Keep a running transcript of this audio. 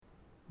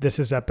This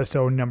is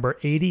episode number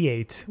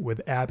 88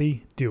 with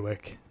Abby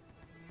Dewick.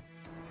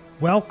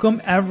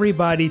 Welcome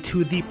everybody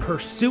to the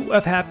Pursuit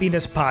of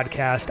Happiness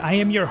podcast. I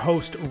am your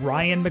host,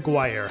 Ryan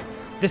McGuire.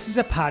 This is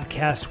a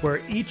podcast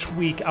where each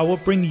week I will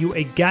bring you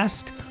a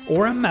guest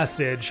or a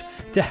message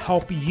to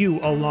help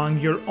you along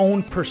your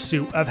own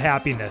pursuit of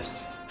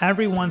happiness.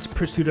 Everyone's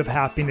pursuit of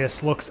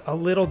happiness looks a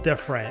little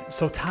different,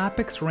 so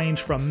topics range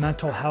from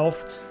mental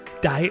health,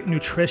 diet,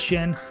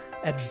 nutrition,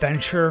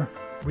 adventure,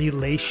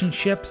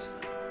 relationships,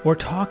 or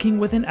talking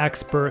with an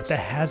expert that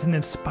has an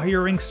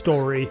inspiring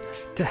story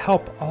to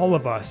help all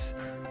of us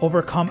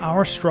overcome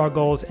our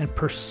struggles and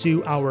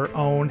pursue our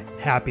own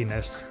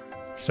happiness.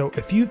 So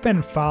if you've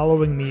been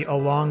following me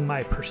along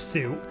my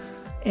pursuit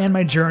and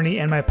my journey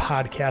and my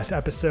podcast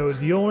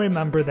episodes, you'll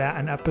remember that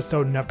in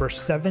episode number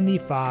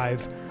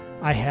 75,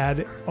 I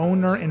had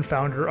owner and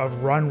founder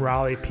of Run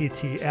Raleigh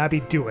PT,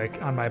 Abby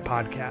Dewick, on my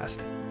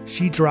podcast.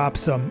 She dropped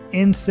some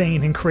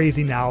insane and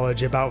crazy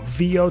knowledge about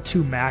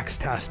Vo2 max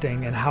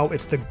testing and how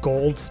it's the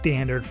gold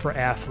standard for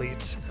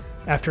athletes.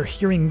 After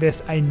hearing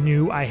this, I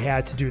knew I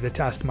had to do the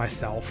test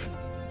myself.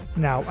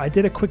 Now, I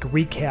did a quick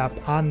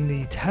recap on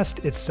the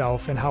test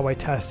itself and how I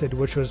tested,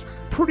 which was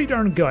pretty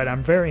darn good.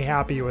 I'm very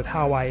happy with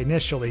how I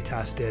initially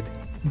tested.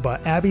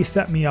 But Abby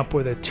set me up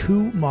with a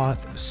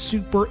 2-month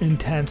super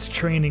intense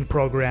training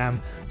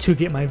program to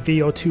get my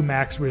Vo2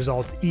 max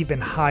results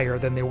even higher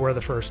than they were the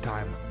first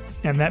time.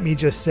 And let me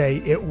just say,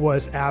 it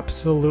was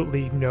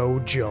absolutely no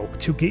joke.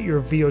 To get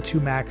your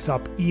Vo2 max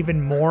up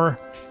even more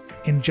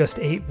in just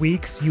 8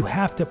 weeks, you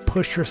have to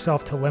push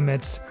yourself to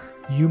limits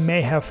you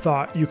may have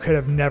thought you could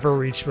have never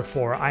reached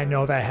before. I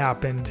know that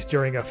happened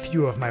during a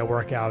few of my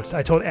workouts.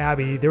 I told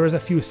Abby there was a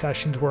few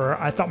sessions where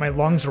I thought my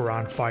lungs were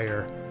on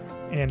fire.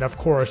 And of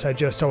course, I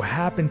just so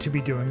happened to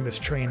be doing this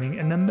training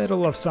in the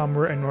middle of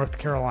summer in North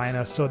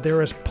Carolina, so there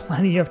was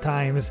plenty of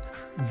times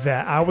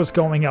that I was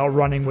going out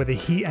running with a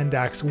heat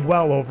index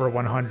well over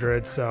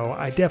 100, so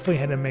I definitely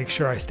had to make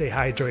sure I stay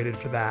hydrated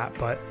for that,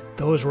 but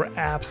those were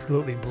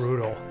absolutely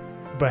brutal.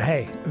 But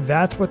hey,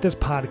 that's what this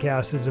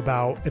podcast is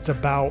about. It's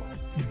about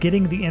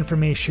getting the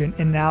information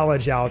and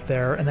knowledge out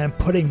there and then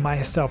putting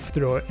myself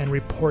through it and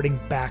reporting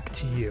back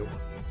to you.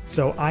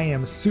 So I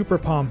am super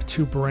pumped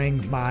to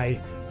bring my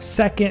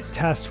second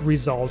test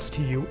results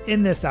to you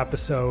in this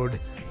episode.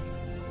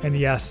 And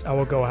yes, I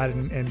will go ahead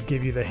and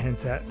give you the hint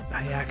that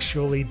I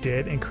actually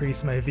did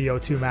increase my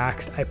Vo2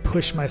 max. I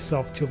pushed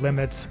myself to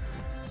limits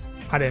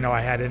I didn't know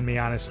I had in me,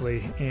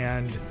 honestly.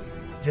 And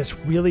this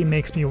really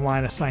makes me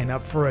want to sign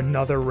up for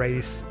another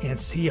race and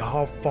see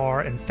how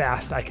far and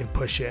fast I can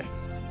push it.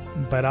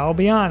 But I'll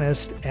be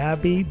honest,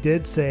 Abby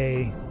did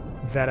say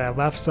that I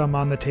left some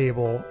on the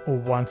table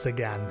once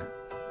again.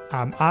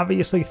 I'm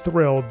obviously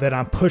thrilled that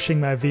I'm pushing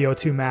my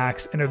Vo2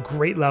 max in a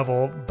great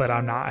level, but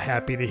I'm not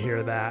happy to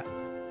hear that.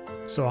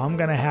 So I'm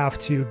going to have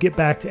to get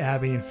back to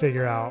Abby and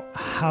figure out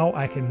how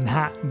I can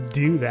not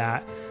do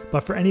that.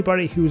 But for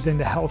anybody who's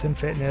into health and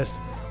fitness,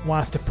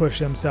 wants to push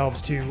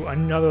themselves to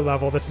another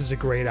level, this is a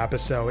great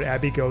episode.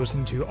 Abby goes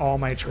into all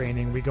my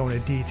training. We go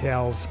into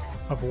details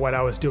of what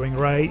I was doing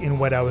right and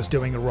what I was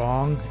doing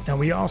wrong. And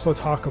we also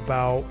talk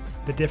about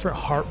the different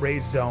heart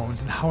rate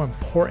zones and how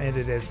important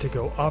it is to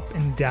go up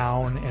and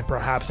down, and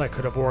perhaps I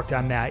could have worked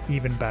on that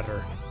even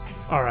better.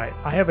 All right,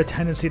 I have a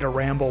tendency to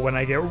ramble when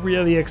I get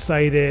really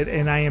excited,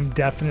 and I am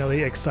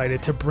definitely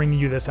excited to bring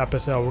you this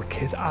episode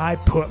because I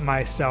put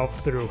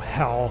myself through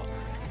hell,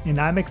 and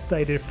I'm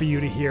excited for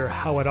you to hear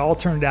how it all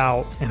turned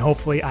out, and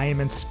hopefully I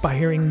am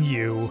inspiring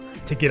you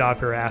to get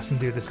off your ass and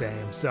do the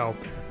same. So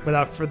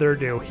without further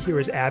ado, here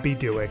is Abby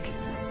Dewick.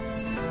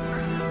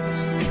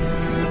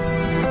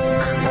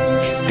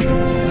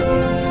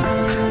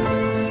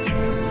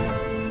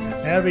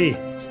 Abby.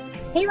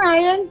 Hey,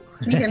 Ryan.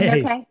 Can you hear me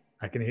okay?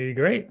 I can hear you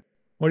great.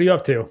 What are you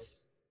up to?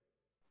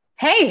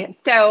 Hey,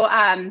 so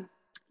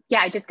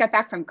I just got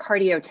back from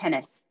cardio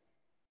tennis.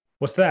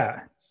 What's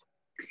that?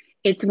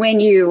 It's when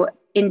you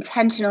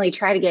intentionally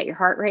try to get your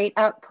heart rate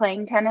up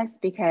playing tennis,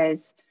 because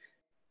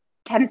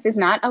tennis is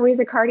not always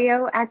a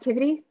cardio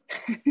activity.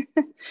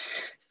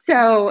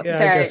 So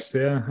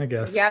I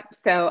guess. Yep.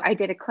 So I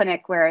did a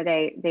clinic where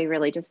they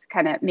really just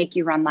kind of make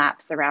you run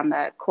laps around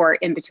the court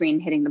in between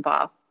hitting the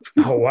ball.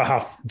 Oh,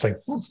 wow. It's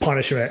like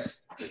punishment.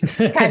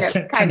 Kind of.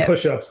 10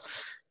 push-ups.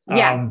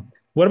 Yeah.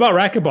 What about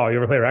racquetball? You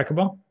ever play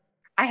racquetball?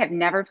 I have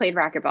never played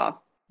racquetball.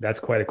 That's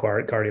quite a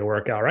cardio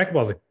workout.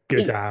 Racquetball's a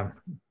good time.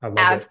 I love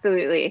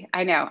Absolutely. It.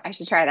 I know. I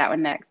should try that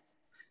one next.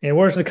 And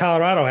where's the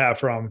Colorado hat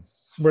from?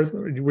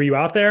 Were you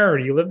out there, or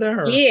do you live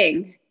there? Or?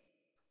 Skiing.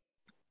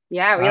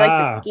 Yeah, we like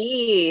to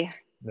ski.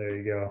 There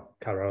you go.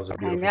 Colorado's a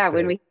beautiful state.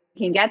 When we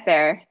can get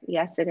there.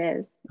 Yes, it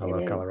is. I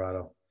love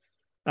Colorado.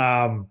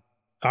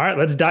 All right,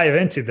 let's dive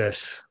into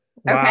this.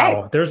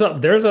 Wow. Okay.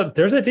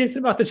 There's a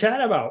decent amount to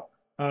chat about.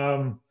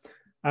 I'm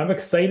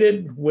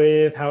excited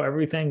with how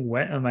everything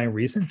went on my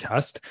recent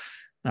test.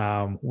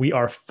 We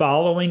are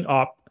following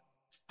up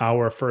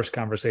our first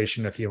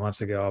conversation a few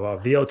months ago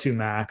about Vo2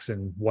 max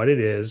and what it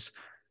is.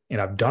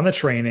 And I've done the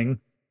training.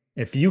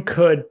 If you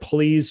could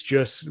please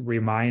just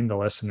remind the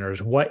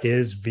listeners, what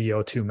is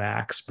VO2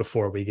 max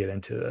before we get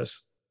into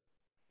this?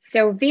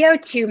 So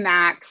VO2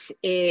 max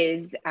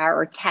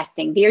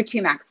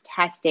VO2 max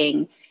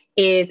testing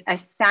is a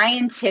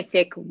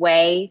scientific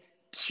way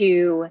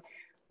to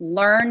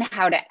learn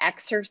how to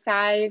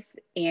exercise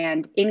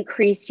and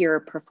increase your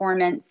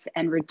performance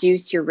and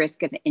reduce your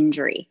risk of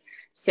injury.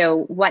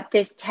 So what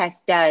this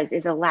test does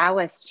is allow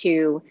us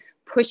to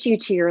push you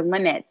to your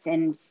limits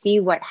and see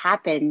what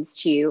happens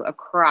to you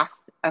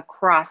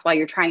across while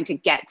you're trying to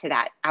get to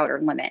that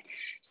outer limit.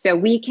 So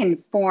we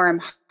can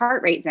form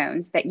heart rate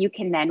zones that you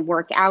can then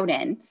work out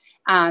in.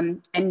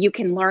 And you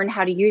can learn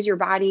how to use your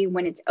body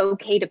when it's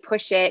okay to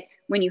push it,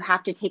 when you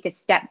have to take a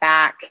step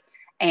back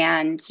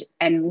and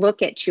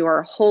look at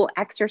your whole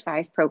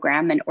exercise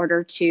program in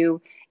order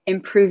to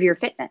improve your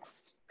fitness.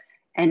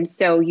 And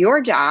so your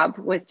job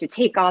was to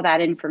take all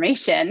that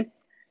information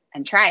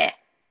and try it.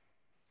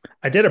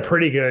 I did a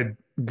pretty good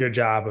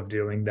job of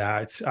doing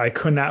that. I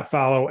could not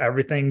follow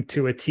everything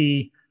to a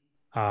T.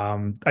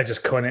 I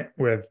just couldn't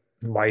with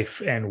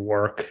life and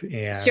work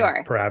and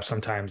Sure. perhaps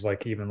sometimes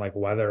like even like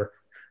weather.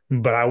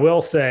 But I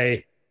will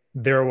say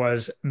there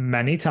was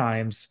many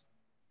times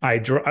I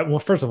drove. Well,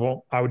 first of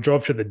all, I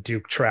drove to the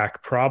Duke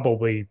track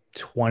probably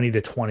 20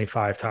 to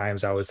 25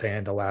 times, I would say,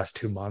 in the last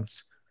 2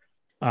 months.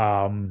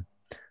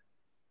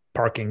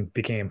 Parking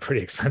became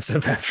pretty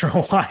expensive after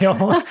a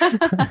while.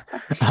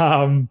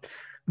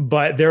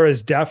 But there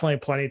was definitely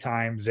plenty of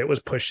times it was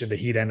pushed and the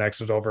heat index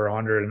was over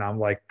 100. And I'm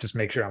like, just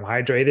make sure I'm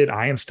hydrated.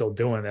 I am still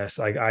doing this.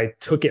 Like I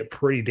took it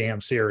pretty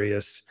damn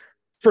serious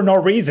for no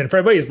reason. For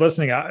everybody who's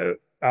listening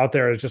out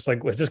there, is just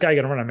like, was this guy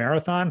going to run a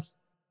marathon?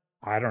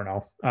 I don't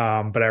know.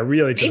 But I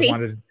really just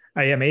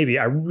maybe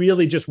I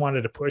really just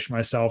wanted to push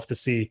myself to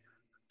see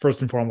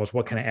first and foremost,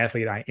 what kind of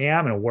athlete I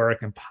am and where I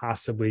can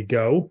possibly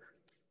go.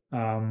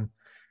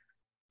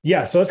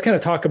 Yeah. So let's kind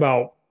of talk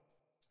about,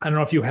 I don't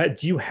know if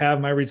do you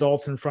have my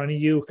results in front of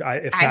you?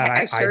 If not,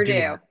 I sure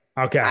do.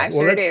 Okay. I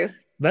sure do.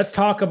 Let's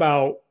talk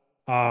about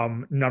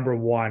number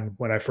one,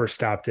 when I first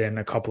stopped in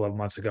a couple of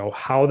months ago,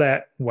 how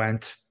that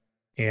went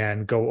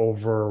and go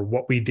over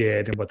what we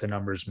did and what the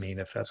numbers mean,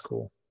 if that's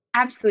cool.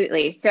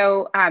 Absolutely.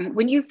 So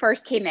when you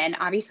first came in,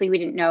 obviously we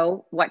didn't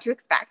know what to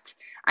expect.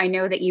 I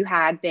know that you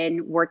had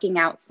been working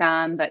out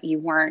some, but you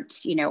weren't,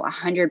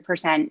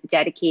 100%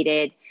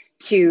 dedicated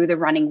to the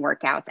running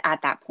workouts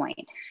at that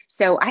point.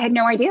 So I had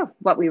no idea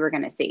what we were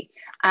going to see.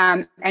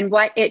 And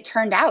what it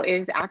turned out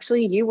is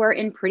actually you were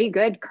in pretty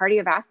good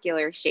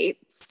cardiovascular shape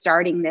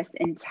starting this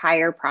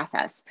entire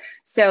process.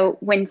 So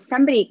when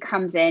somebody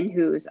comes in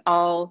who's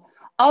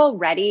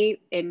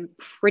already in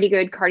pretty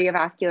good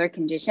cardiovascular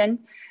condition,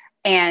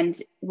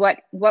 and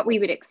what we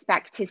would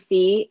expect to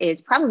see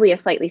is probably a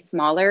slightly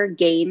smaller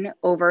gain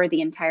over the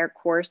entire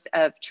course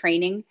of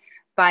training,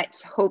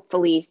 but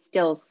hopefully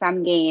still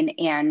some gain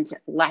and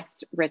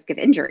less risk of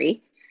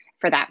injury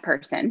for that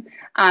person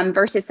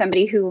versus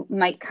somebody who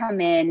might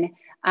come in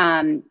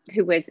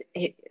who was,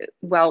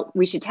 well,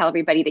 we should tell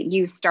everybody that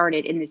you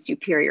started in the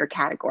superior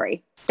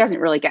category. Doesn't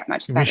really get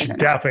much better. We should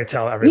definitely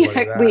tell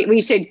everybody that.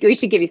 we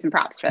should give you some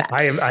props for that.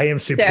 I am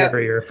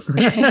superior. So,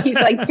 he's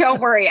like,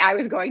 don't worry, I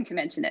was going to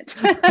mention it.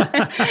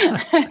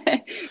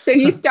 So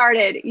you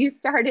started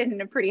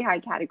in a pretty high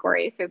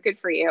category. So good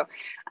for you.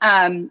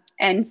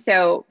 And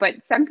so, but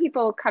some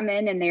people come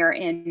in and they're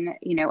in,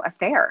 a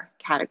fair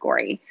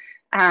category,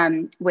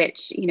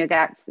 which,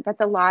 that's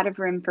a lot of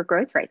room for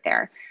growth right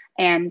there.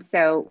 And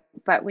so,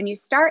 but when you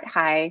start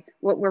high,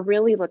 what we're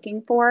really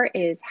looking for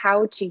is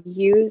how to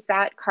use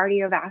that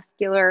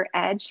cardiovascular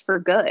edge for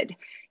good.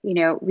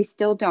 We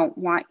still don't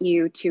want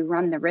you to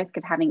run the risk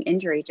of having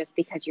injury just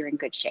because you're in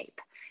good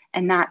shape.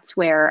 And that's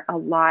where a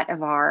lot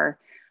of our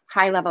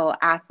high level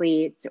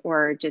athletes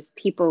or just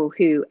people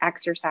who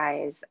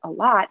exercise a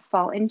lot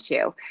fall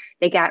into.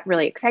 They get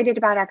really excited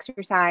about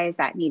exercise,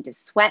 that need to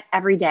sweat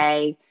every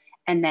day.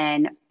 And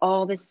then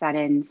all of a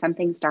sudden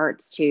something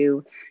starts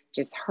to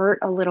just hurt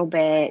a little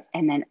bit.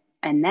 And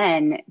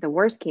then the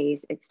worst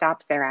case, it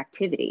stops their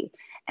activity.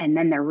 And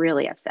then they're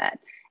really upset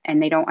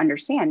and they don't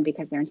understand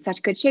because they're in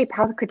such good shape.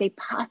 How could they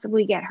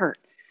possibly get hurt?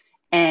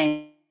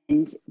 And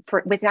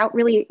without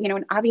really,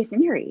 an obvious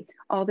injury,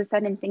 all of a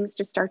sudden things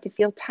just start to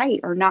feel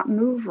tight or not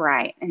move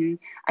right. And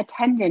a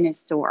tendon is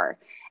sore.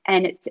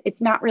 And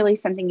it's not really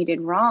something you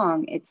did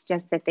wrong. It's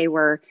just that they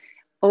were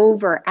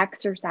over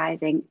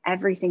exercising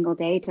every single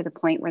day to the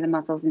point where the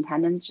muscles and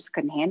tendons just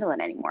couldn't handle it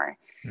anymore.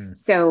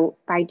 So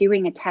by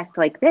doing a test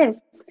like this,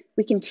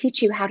 we can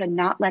teach you how to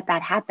not let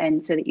that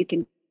happen so that you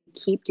can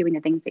keep doing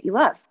the things that you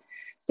love.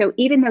 So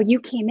even though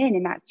you came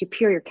in that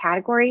superior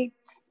category,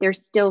 there's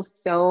still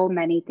so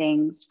many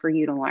things for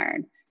you to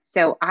learn.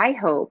 So I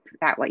hope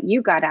that what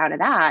you got out of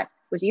that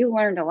was you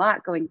learned a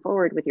lot going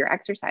forward with your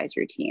exercise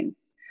routines.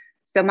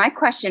 So my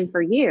question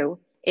for you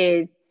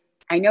is,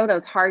 I know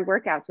those hard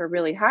workouts were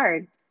really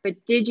hard,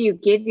 but did you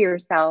give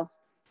yourself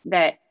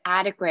that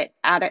adequate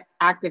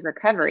active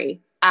recovery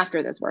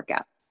after those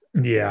workouts?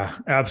 Yeah,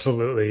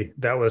 absolutely.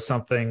 That was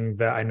something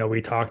that I know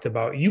we talked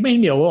about. You made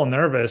me a little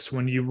nervous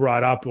when you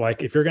brought up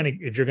like if you're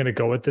gonna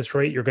go at this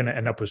rate, you're gonna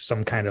end up with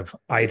some kind of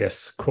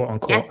itis, quote Yes.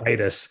 unquote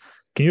itis.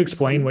 Can you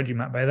explain Mhm. what you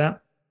meant by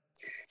that?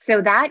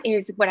 So that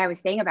is what I was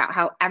saying about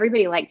how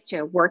everybody likes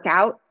to work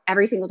out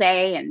every single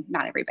day, and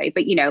not everybody,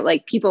 but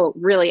like people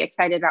really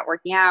excited about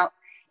working out.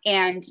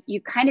 And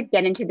you kind of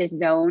get into this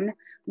zone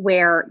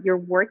where you're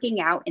working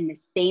out in the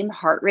same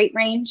heart rate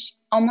range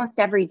almost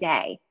every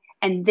day.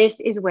 And this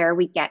is where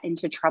we get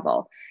into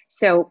trouble.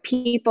 So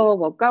people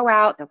will go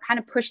out, they'll kind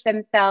of push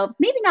themselves,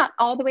 maybe not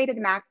all the way to the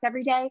max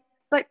every day,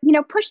 but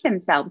push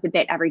themselves a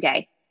bit every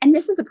day. And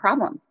this is a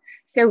problem.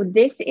 So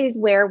this is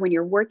where when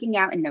you're working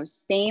out in those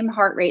same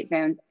heart rate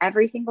zones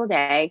every single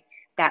day,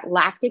 that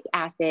lactic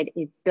acid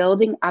is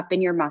building up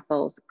in your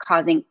muscles,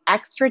 causing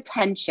extra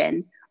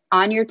tension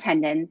on your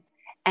tendons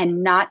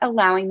and not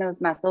allowing those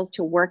muscles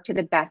to work to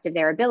the best of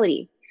their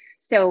ability.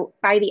 So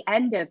by the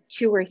end of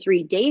 2 or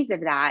 3 days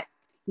of that,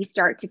 you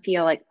start to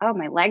feel like, oh,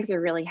 my legs are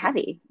really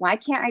heavy. Why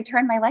can't I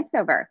turn my legs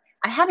over?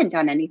 I haven't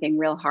done anything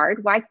real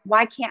hard.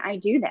 Why can't I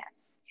do this?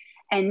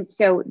 And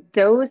so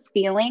those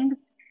feelings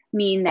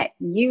mean that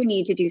you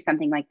need to do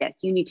something like this.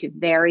 You need to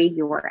vary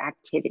your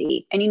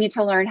activity and you need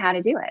to learn how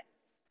to do it.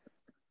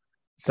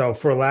 So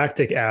for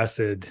lactic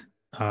acid,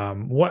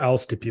 what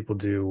else do people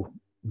do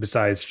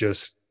besides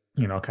just,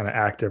 kind of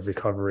active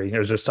recovery?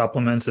 Is there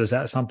supplements? Is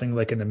that something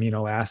like an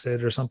amino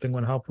acid or something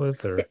would help with,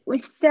 So, or?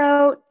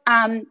 so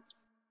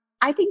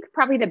I think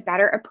probably the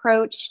better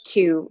approach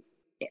to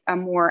a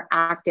more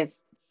active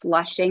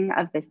flushing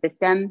of the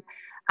system,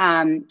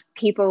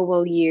 people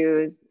will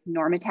use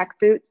Normatec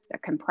boots, a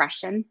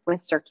compression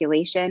with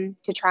circulation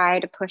to try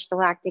to push the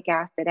lactic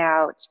acid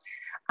out.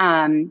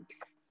 Um,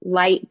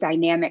 Light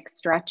dynamic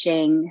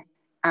stretching,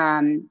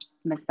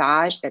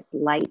 massage that's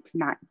light,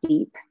 not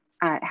deep,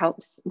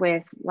 helps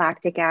with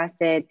lactic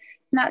acid.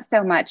 It's not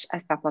so much a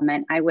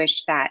supplement. I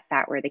wish that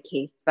that were the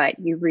case, but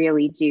you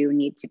really do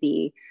need to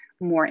be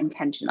more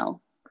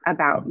intentional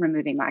about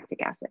removing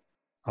lactic acid.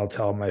 I'll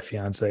tell my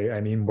fiance I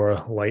need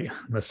more light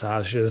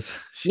massages.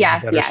 She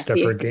Yes, better yes. step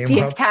See her if, game see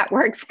if up. that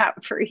works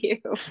out for you.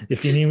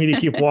 If you need me to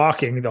keep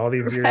walking all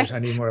these years, Right. I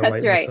need more That's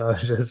light right.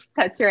 massages.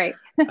 That's right.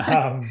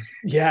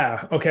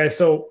 Yeah. Okay.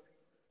 So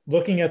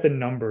looking at the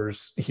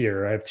numbers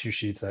here, I have two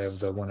sheets. I have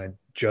the one I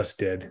just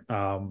did.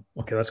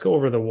 Okay, let's go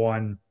over the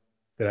one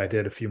that I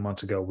did a few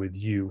months ago with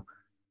you.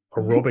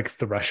 Mhm. Aerobic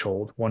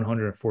threshold,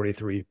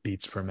 143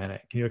 beats per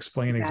minute. Can you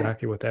explain You got it.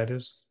 exactly what that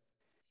is?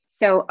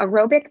 So,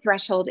 aerobic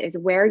threshold is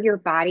where your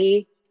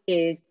body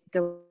is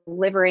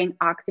delivering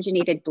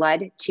oxygenated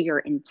blood to your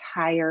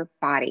entire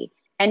body.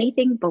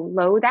 Anything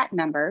below that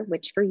number,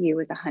 which for you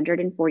is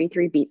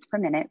 143 beats per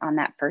minute on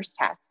that first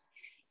test,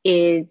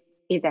 is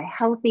a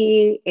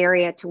healthy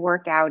area to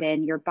work out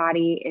in. Your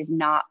body is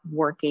not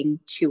working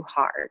too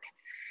hard.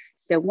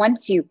 So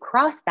once you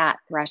cross that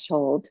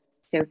threshold,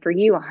 so for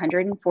you,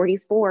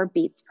 144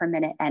 beats per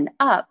minute and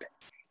up,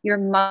 your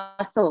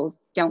muscles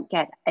don't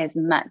get as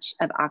much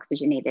of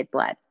oxygenated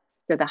blood.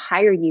 So the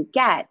higher you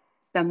get,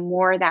 the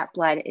more that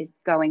blood is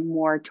going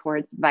more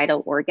towards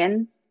vital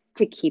organs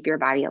to keep your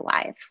body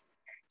alive.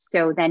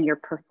 So then your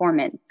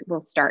performance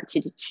will start to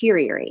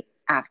deteriorate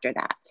after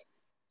that.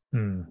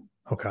 Hmm.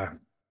 Okay.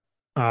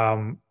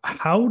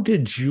 How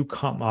did you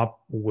come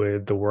up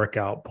with the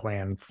workout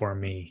plan for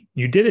me?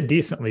 You did it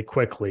decently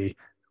quickly.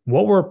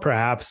 What were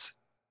perhaps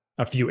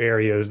a few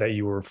areas that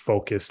you were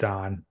focused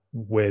on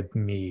with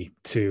me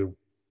to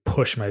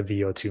push my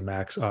VO2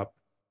 max up?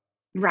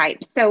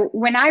 Right. So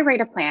when I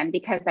write a plan,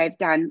 because I've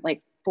done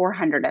like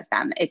 400 of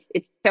them,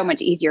 it's so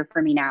much easier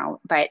for me now.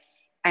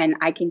 And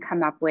I can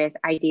come up with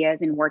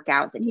ideas and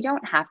workouts. And you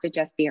don't have to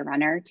just be a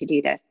runner to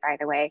do this, by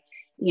the way.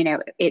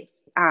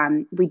 It's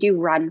we do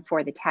run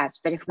for the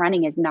test, but if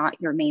running is not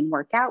your main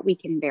workout, we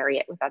can vary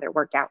it with other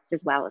workouts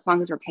as well, as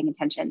long as we're paying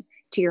attention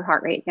to your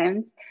heart rate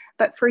zones.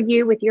 But for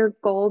you, with your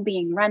goal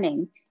being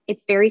running,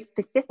 it's very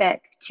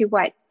specific to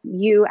what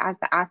you as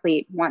the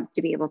athlete wants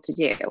to be able to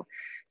do.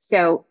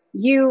 So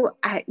you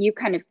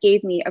kind of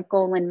gave me a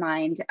goal in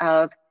mind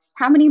of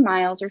how many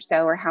miles or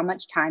so, or how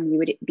much time you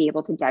would be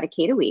able to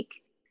dedicate a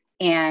week.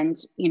 And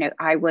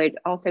I would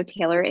also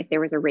tailor if there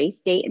was a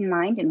race date in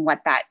mind and what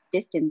that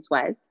distance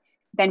was.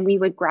 Then we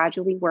would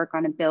gradually work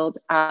on a build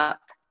up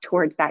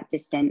towards that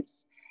distance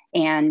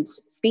and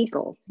speed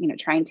goals.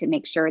 Trying to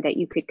make sure that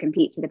you could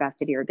compete to the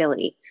best of your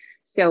ability.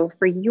 So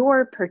for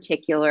your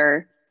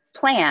particular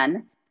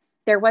plan,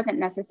 there wasn't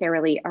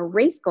necessarily a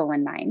race goal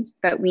in mind,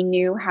 but we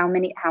knew how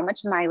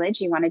much mileage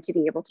you wanted to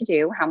be able to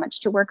do, how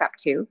much to work up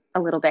to a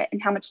little bit,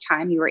 and how much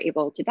time you were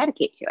able to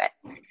dedicate to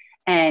it.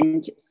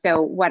 And so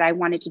what I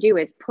wanted to do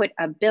is put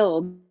a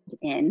build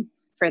in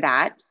for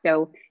that.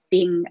 So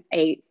being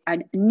a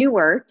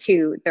newer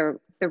to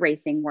the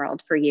racing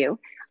world for you,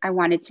 I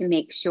wanted to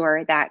make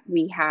sure that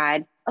we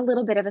had a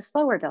little bit of a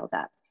slower build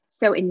up.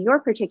 So in your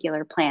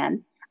particular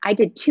plan, I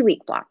did 2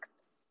 week blocks.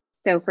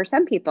 So for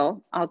some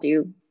people, I'll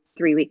do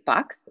 3 week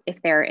blocks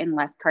if they're in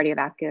less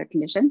cardiovascular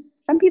condition.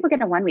 Some people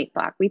get a 1 week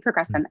block. We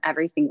progress them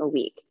every single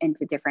week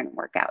into different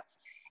workouts.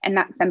 And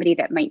that's somebody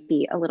that might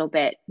be a little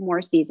bit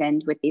more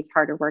seasoned with these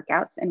harder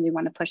workouts, and we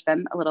want to push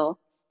them a little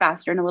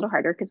faster and a little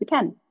harder because we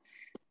can.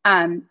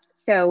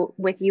 So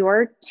with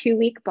your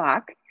 2-week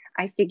block,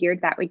 I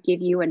figured that would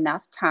give you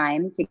enough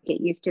time to get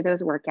used to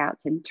those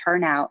workouts and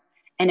turn out,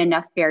 and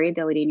enough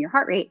variability in your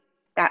heart rate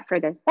that for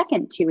the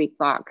second 2-week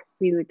block,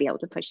 we would be able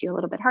to push you a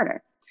little bit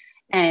harder.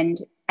 And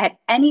at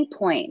any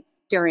point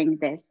during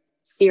this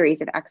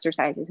series of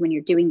exercises, when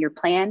you're doing your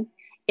plan,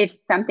 if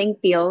something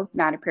feels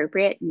not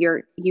appropriate,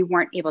 you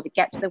weren't able to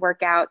get to the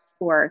workouts,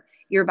 or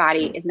your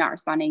body is not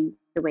responding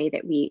the way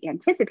that we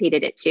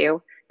anticipated it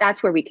to,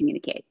 that's where we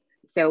communicate.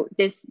 So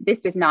this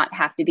does not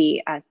have to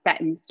be a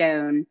set in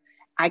stone,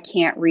 I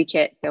can't reach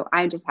it, so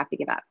I just have to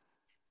give up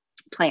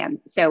plan.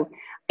 So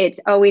it's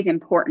always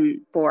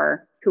important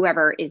for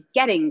whoever is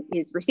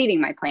receiving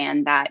my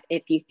plan that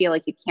if you feel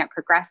like you can't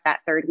progress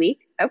that 3rd week,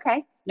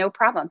 okay, no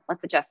problem,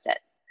 let's adjust it.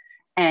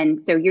 And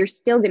so you're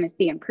still going to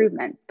see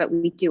improvements, but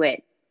we do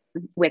it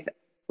with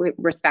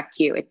respect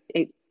to you.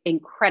 It's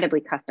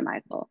incredibly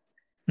customizable.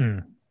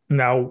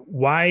 Now,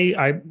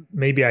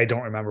 maybe I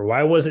don't remember.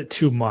 Why was it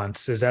 2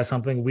 months? Is that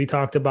something we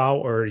talked about,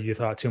 or you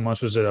thought 2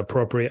 months was an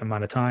appropriate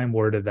amount of time?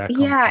 Where did that come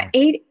from? Yeah,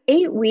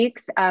 8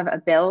 weeks of a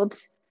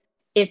build,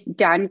 if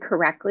done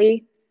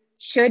correctly,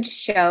 should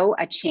show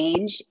a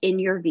change in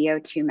your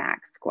VO2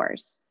 max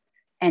scores.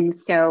 And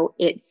so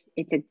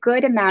it's a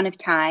good amount of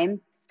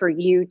time for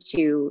you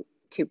to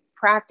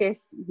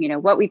practice,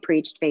 what we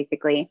preached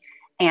basically,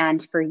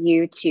 and for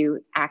you to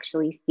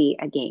actually see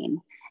a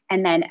gain.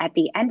 And then at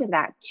the end of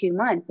that 2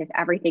 months, if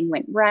everything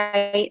went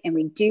right and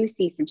we do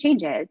see some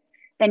changes,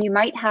 then you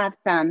might have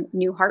some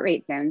new heart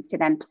rate zones to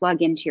then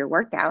plug into your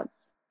workouts.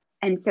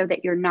 And so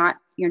that you're not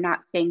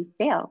staying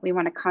stale. We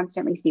want to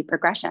constantly see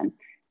progression.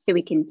 So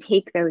we can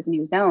take those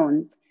new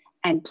zones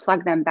and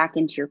plug them back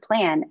into your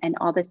plan. And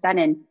all of a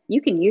sudden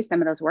you can use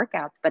some of those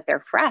workouts, but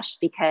they're fresh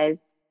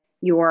because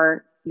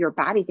your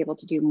body's able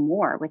to do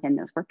more within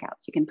those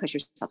workouts. You can push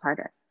yourself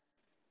harder.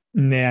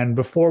 Man,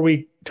 before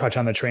we touch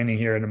on the training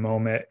here in a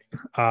moment,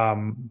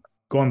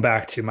 going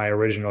back to my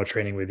original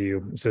training with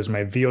you, it says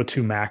my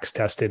VO2 max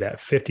tested at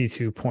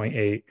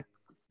 52.8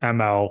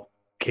 ml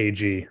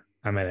kg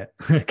a minute.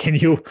 Can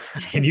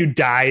you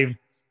dive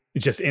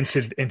just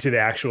into the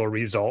actual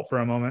result for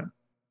a moment?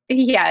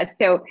 Yeah.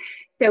 So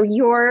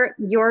your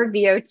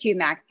VO2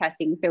 max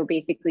testing. So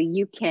basically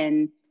you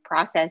can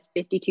process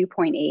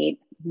 52.8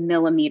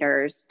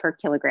 millimeters per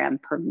kilogram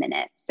per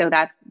minute. So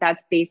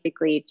that's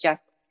basically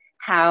just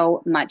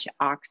how much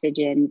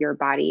oxygen your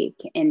body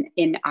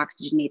in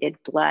oxygenated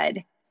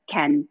blood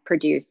can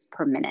produce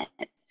per minute.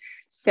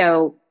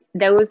 So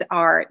those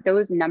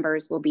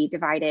numbers will be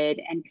divided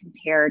and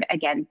compared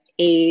against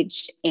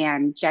age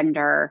and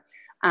gender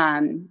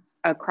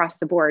across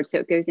the board. So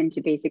it goes into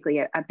basically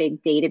a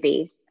big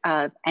database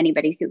of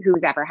anybody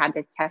who's ever had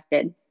this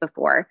tested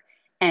before,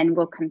 and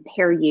will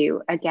compare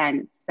you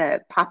against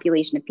the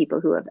population of people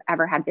who have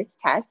ever had this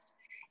test.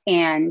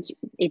 And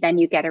then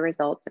you get a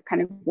result of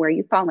kind of where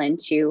you fall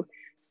into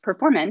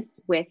performance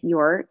with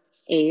your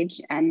age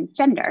and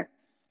gender.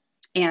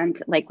 And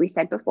like we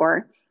said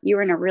before, you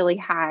were in a really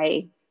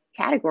high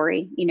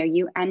category.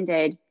 You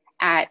ended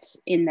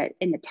in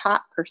the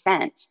top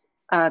percent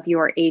of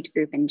your age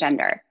group and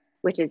gender,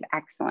 which is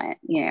excellent,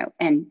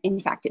 and in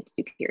fact, it's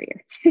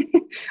superior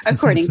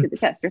according to the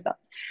test results.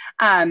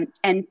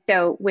 And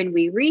so when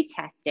we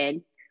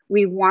retested,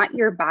 we want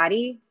your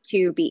body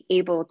to be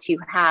able to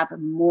have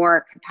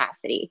more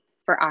capacity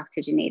for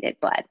oxygenated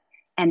blood.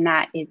 And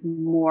that is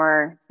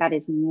more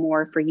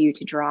for you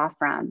to draw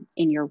from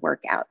in your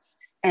workouts,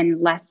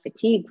 and less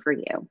fatigue for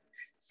you.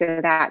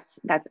 So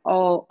that's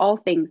all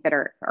things that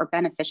are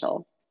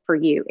beneficial for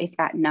you if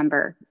that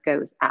number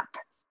goes up.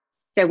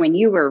 So when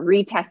you were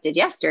retested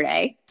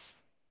yesterday,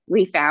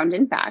 we found,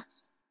 in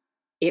fact,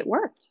 it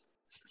worked.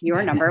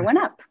 Your number went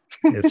up.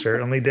 It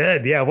certainly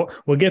did. Yeah,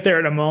 we'll get there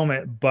in a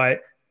moment.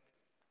 But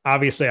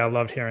obviously, I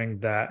loved hearing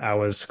that I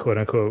was quote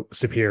unquote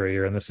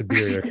superior in the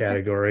superior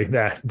category.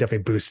 That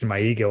definitely boosted my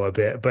ego a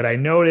bit. But I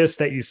noticed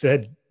that you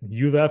said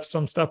you left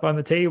some stuff on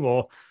the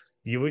table.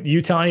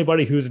 You tell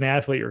anybody who's an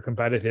athlete or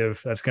competitive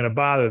that's going to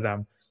bother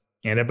them.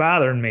 And it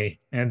bothered me.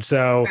 And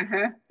so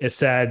it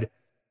said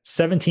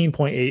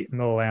 17.8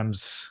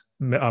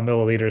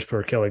 milliliters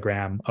per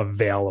kilogram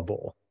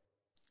available.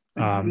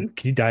 Can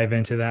you dive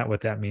into that,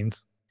 what that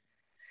means?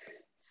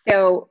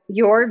 So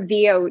your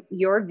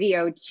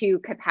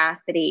VO2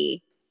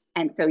 capacity,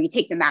 and so you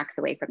take the max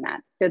away from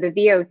that. So the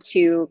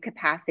VO2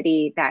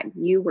 capacity that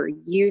you were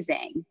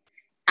using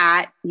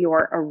at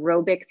your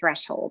aerobic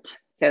threshold.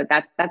 So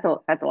that's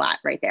a lot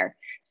right there.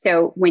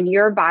 So when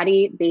your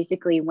body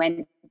basically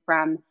went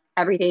from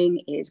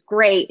everything is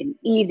great and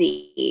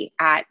easy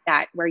at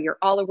that, where you're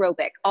all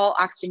aerobic, all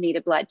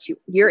oxygenated blood, to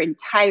your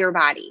entire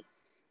body,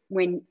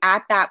 when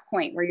at that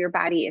point where your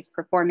body is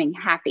performing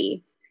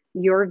happy,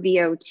 your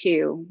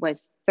VO2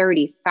 was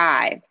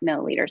 35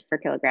 milliliters per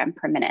kilogram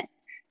per minute.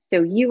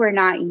 So you were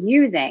not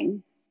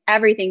using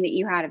everything that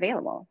you had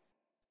available.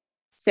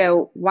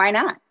 So why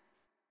not?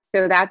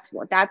 So that's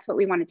what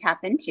we want to tap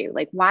into.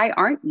 Like, why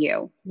aren't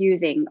you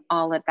using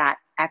all of that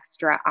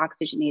extra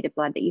oxygenated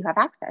blood that you have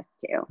access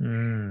to?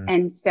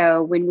 And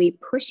so when we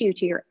push you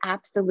to your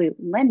absolute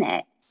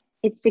limit,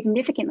 it's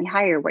significantly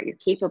higher what you're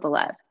capable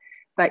of.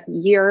 But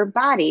your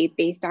body,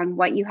 based on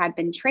what you had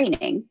been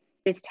training,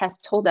 this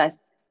test told us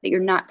that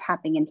you're not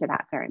tapping into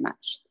that very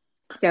much.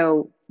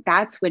 So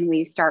that's when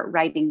we start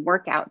writing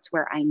workouts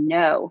where I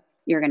know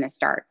you're going to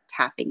start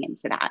tapping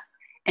into that.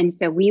 And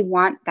so we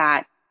want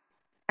that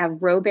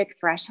aerobic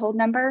threshold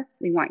number.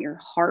 We want your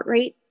heart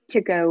rate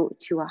to go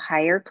to a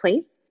higher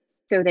place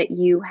so that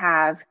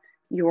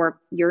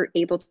you're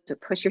able to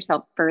push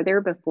yourself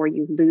further before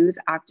you lose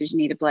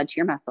oxygenated blood to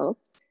your muscles.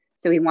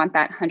 So we want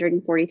that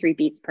 143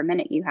 beats per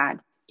minute you had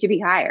to be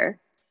higher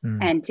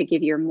and to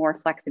give you more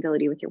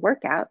flexibility with your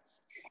workouts.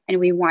 And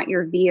we want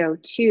your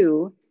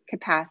VO2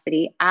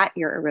 capacity at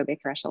your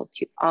aerobic threshold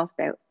to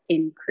also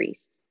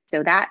increase.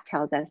 So that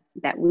tells us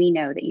that we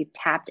know that you've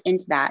tapped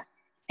into that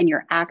and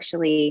you're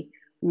actually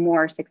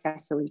more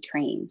successfully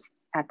trained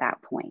at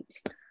that point.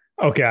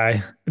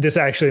 Okay. This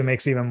actually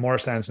makes even more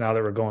sense now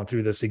that we're going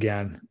through this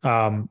again.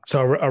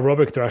 So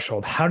aerobic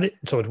threshold,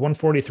 so it's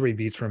 143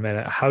 beats per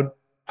minute.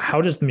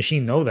 How does the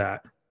machine know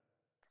that?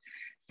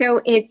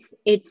 So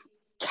it's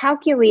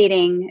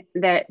calculating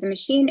the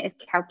machine is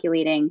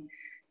calculating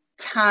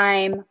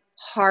time,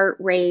 heart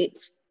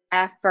rate,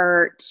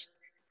 effort,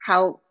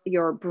 how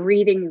your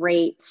breathing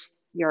rate,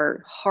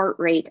 your heart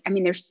rate. I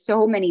mean, there's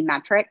so many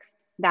metrics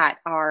that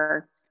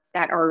are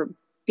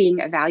being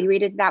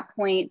evaluated at that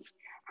point.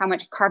 How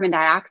much carbon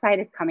dioxide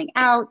is coming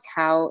out,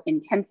 how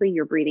intensely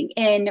you're breathing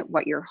in,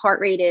 what your heart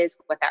rate is,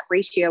 what that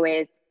ratio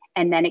is.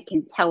 And then it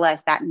can tell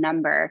us that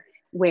number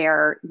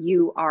where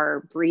you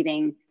are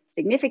breathing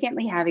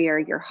significantly heavier,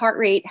 your heart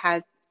rate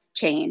has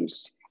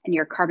changed, and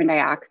your carbon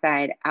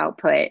dioxide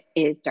output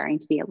is starting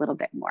to be a little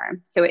bit more.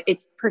 So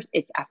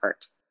it's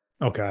effort.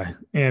 Okay.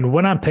 And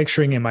what I'm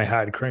picturing in my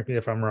head, correct me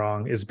if I'm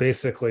wrong, is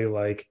basically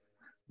like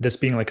this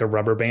being like a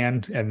rubber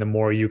band. And the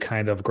more you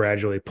kind of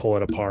gradually pull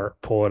it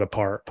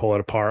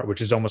apart,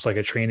 which is almost like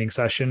a training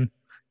session,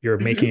 you're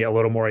making it a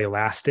little more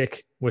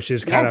elastic, which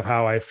is kind of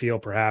how I feel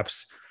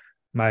perhaps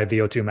my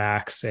VO2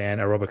 max and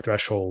aerobic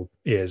threshold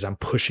is. I'm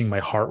pushing my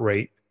heart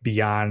rate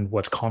beyond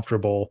what's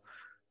comfortable,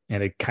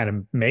 and it kind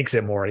of makes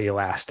it more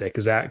elastic.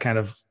 Is that kind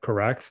of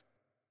correct?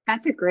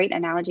 That's a great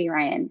analogy,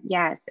 Ryan.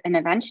 Yes. And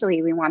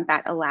eventually we want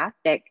that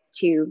elastic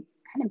to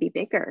kind of be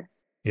bigger,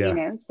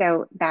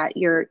 so that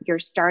your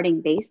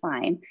starting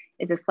baseline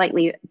is a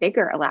slightly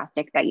bigger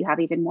elastic that you have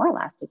even more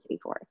elasticity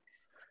for.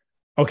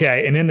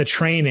 Okay. And in the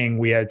training,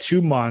 we had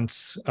 2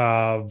 months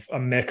of a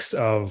mix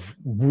of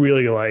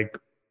really like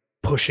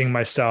pushing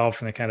myself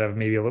and then kind of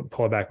maybe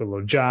pull it back with a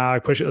little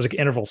jog, push it. It was like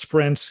interval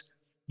sprints.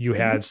 You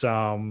had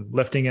some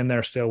lifting in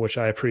there still, which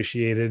I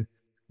appreciated.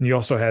 And you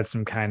also had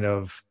some kind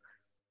of,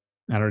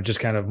 I don't know, just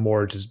kind of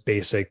more just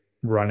basic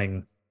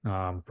running,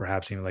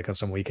 perhaps even like on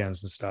some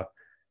weekends and stuff.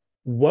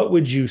 What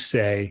would you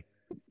say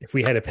if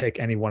we had to pick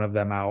any one of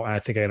them out? And I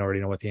think I already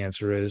know what the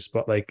answer is,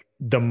 but like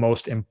the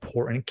most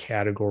important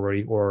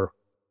category or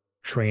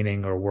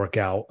training or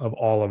workout of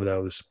all of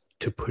those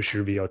to push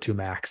your VO2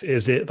 max?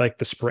 Is it like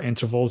the sprint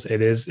intervals?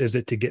 Is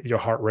it to get your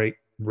heart rate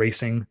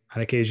racing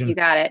on occasion? You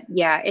got it.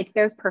 Yeah. It's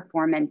those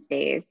performance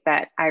days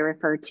that I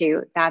refer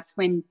to. That's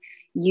when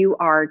you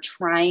are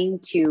trying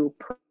to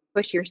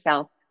push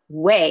yourself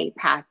way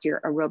past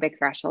your aerobic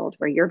threshold,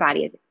 where your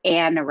body is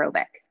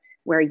anaerobic,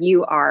 where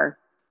you are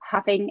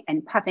huffing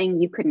and puffing.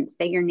 You couldn't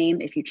say your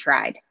name if you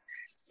tried.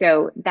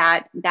 So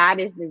that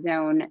is the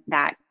zone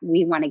that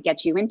we want to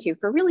get you into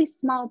for really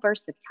small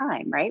bursts of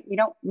time, right? We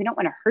don't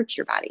want to hurt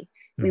your body.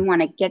 We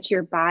want to get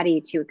your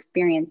body to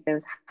experience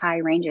those high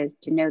ranges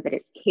to know that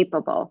it's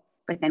capable,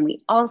 but then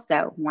we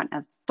also want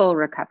a full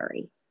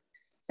recovery.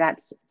 So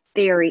that's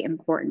very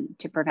important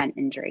to prevent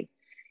injury.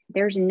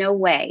 There's no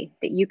way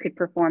that you could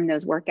perform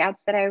those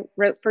workouts that I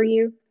wrote for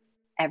you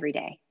every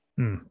day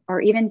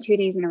or even 2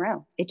 days in a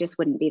row. It just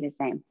wouldn't be the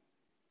same.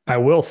 I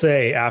will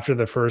say after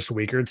the first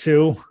week or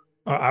two,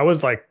 I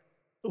was like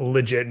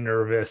legit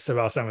nervous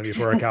about some of these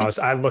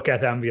workouts. I look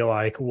at them and be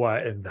like,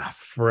 what in the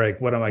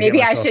frig? What am I getting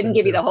Maybe I myself shouldn't into?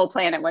 give you the whole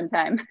plan at one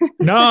time.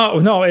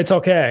 No, it's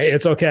okay.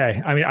 It's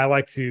okay. I mean, I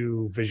like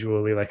to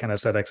visually like kind of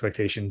set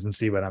expectations and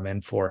see what I'm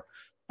in for.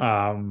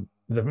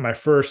 My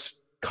first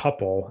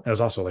couple, it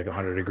was also like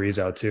 100 degrees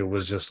out too,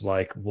 was just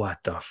like, what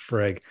the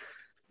frig?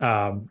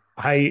 Ryan,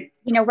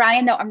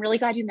 though, I'm really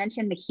glad you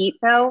mentioned the heat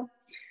though,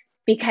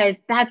 because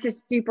that's a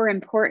super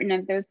important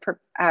of those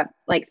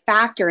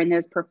factor in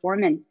those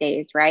performance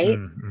days, right?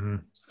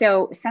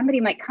 So somebody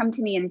might come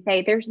to me and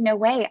say, there's no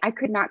way I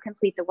could not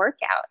complete the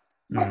workout.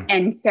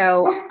 And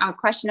so a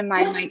question of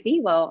mine might be,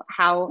 well,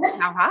 how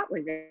hot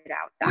was it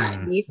outside?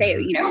 And you say, it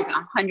was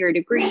 100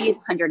 degrees,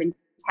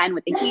 110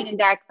 with the heat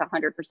index,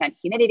 100%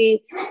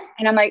 humidity.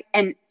 And I'm like,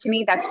 and to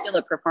me, that's still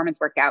a performance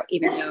workout,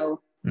 even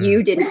though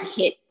you didn't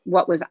hit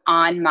what was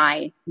on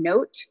my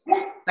note,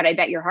 but I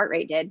bet your heart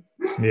rate did.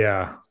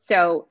 Yeah.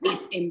 So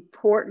it's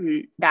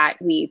important that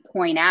we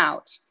point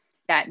out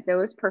that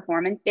those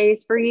performance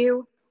days for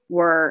you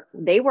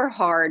they were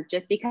hard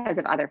just because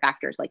of other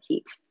factors like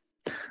heat.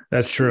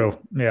 That's true.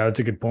 Yeah, that's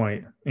a good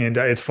point. And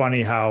it's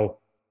funny how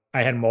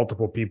I had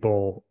multiple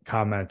people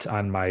comment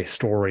on my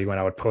story when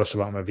I would post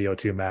about my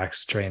VO2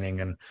 max training.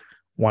 And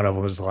one of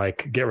them was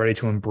like, get ready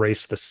to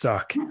embrace the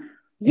suck.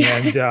 Yeah.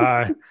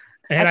 And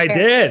That's I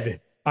fair.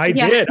 did. I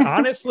Yeah. did.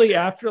 Honestly,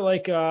 after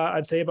like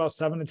I'd say about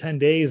 7 to 10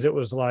 days, it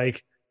was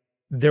like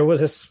there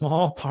was a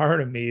small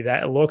part of me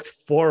that looked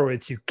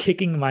forward to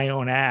kicking my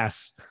own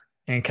ass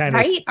and kind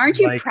of Right? Aren't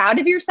you like proud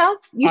of yourself?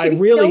 You I should be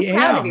so really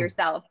proud of am.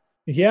 yourself.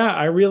 Yeah,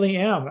 I really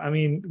am. I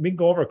mean, we can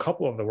go over a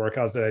couple of the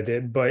workouts that I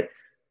did, but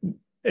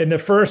in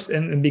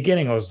the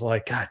beginning, I was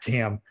like, God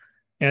damn.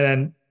 And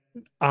then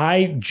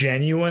I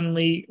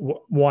genuinely,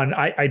 one,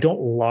 I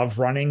don't love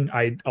running.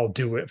 I'll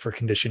do it for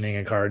conditioning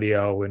and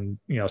cardio. And,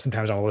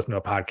 sometimes I'll listen to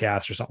a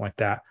podcast or something like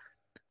that.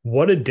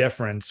 What a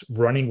difference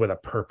running with a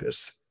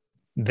purpose.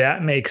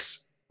 That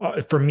makes,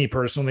 for me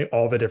personally,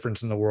 all the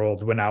difference in the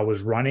world. When I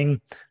was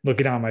running,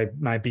 looking at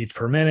my beats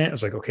per minute, I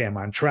was like, okay, I'm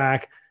on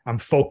track. I'm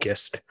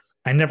focused.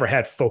 I never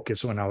had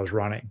focus when I was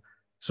running.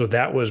 So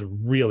that was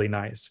really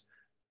nice.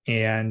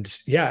 And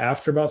yeah,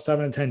 after about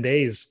 7 to 10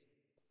 days,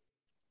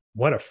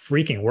 what a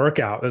freaking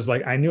workout. It was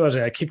like, I knew I was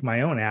going to kick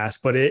my own ass,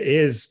 but it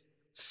is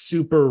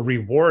super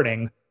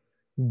rewarding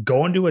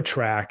going to a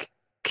track,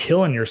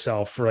 killing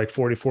yourself for like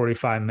 40,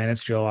 45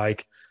 minutes. You're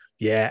like,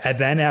 yeah. And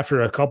then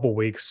after a couple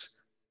weeks,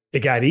 it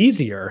got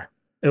easier.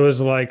 It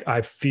was like,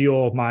 I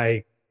feel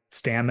my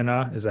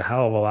stamina is a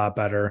hell of a lot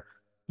better.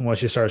 And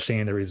once you start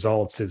seeing the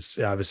results, it's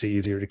obviously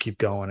easier to keep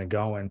going and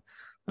going.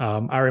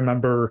 I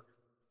remember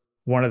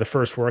one of the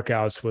first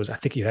workouts was, I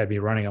think you had me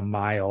running a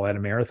mile at a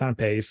marathon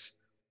pace.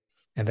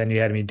 And then you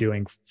had me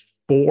doing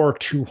 4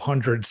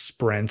 200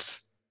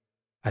 sprints,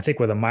 I think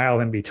with a mile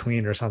in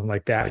between or something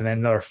like that. And then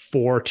another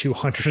 4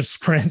 200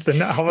 sprints.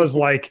 And I was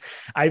like,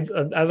 I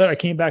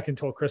came back and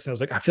told Kristen, I was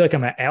like, I feel like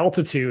I'm at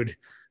altitude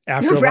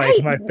after like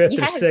Right. my fifth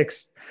or Yes.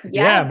 sixth.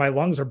 Yeah, Yes. my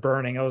lungs are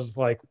burning. I was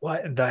like,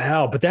 what in the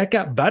hell? But that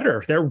got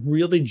better. That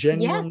really Yes.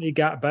 genuinely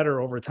got better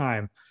over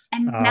time.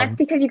 And that's Um,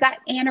 because you got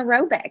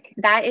anaerobic.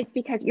 That is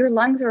because your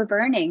lungs were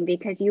burning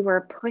because you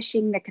were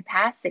pushing the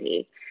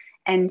capacity.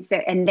 And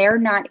they're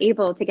not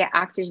able to get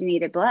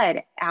oxygenated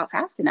blood out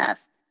fast enough.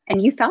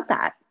 And you felt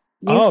that.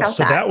 You oh, felt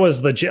so that. that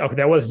was legit. Okay,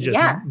 that wasn't just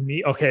Yeah.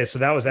 me. Okay, so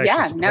that was actually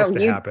Yeah. No, supposed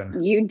to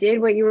happen. you did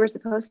what you were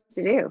supposed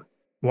to do.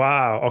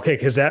 Wow. Okay.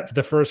 Cause that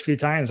the first few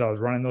times I was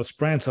running those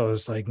sprints, I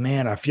was like,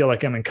 man, I feel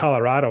like I'm in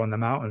Colorado in the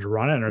mountains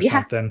running or Yeah.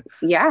 something.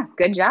 Yeah.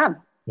 Good job.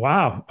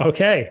 Wow.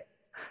 Okay.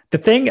 The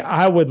thing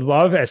I would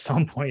love at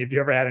some point, if you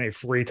ever had any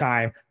free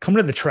time, come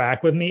to the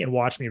track with me and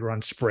watch me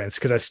run sprints.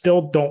 Cause I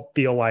still don't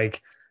feel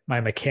like my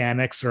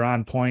mechanics are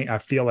on point. I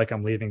feel like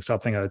I'm leaving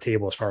something on the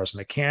table as far as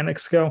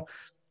mechanics go.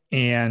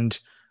 And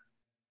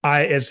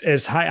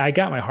as high, I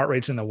got my heart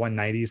rates in the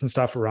 190s and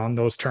stuff around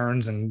those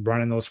turns and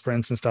running those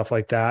sprints and stuff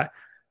like that.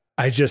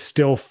 I just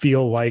still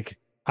feel like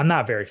I'm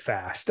not very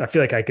fast. I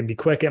feel like I can be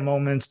quick at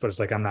moments, but it's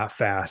like I'm not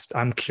fast.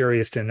 I'm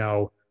curious to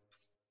know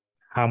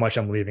how much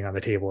I'm leaving on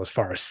the table as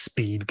far as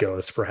speed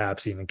goes,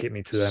 perhaps even get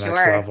me to the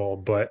next Sure. level.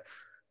 But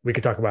we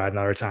could talk about it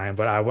another time.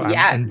 But I'm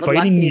Yeah. Would love to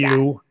inviting do that.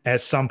 you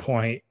at some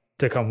point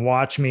to come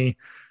watch me.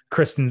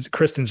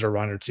 Kristen's a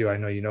runner too. I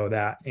know you know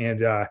that.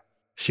 And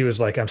she was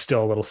like, I'm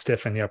still a little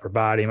stiff in the upper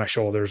body. My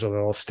shoulders are a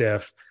little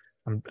stiff.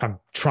 I'm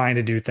trying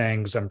to do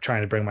things. I'm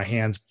trying to bring my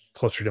hands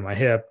closer to my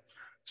hip.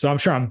 So I'm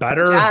sure I'm Good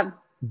better, job.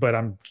 but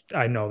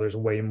I know there's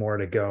way more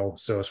to go.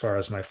 So as far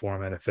as my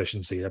form and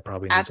efficiency, that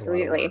probably needs a lot of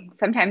work. Absolutely.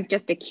 Sometimes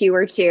just a cue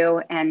or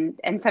two and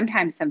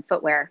sometimes some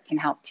footwear can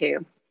help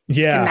too to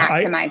Yeah,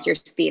 maximize your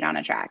speed on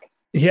a track.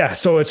 yeah.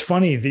 So it's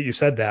funny that you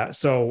said that.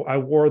 So I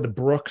wore the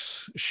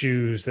Brooks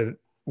shoes that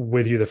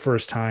with you the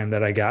first time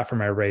that I got for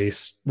my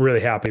race. Really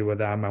happy with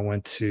them. I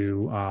went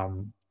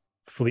to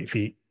Fleet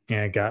Feet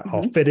and got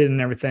all Mhm. fitted and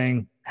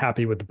everything.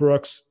 Happy with the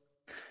Brooks.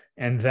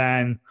 And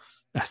then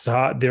I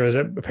saw there was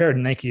a pair of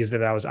Nikes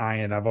that I was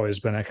eyeing. I've always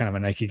been a kind of a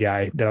Nike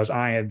guy that I was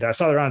eyeing. I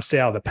saw they're on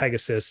sale, the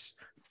Pegasus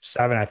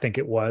 7, I think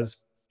it was.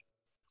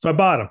 So I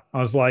bought them. I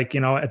was like,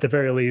 at the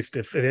very least,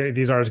 if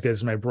these are as good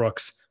as my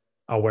Brooks,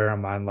 I'll wear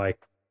them on like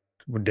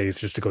days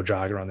just to go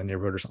jog around the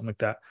neighborhood or something like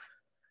that.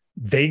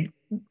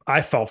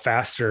 I felt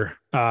faster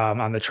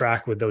on the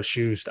track with those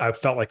shoes. I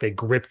felt like they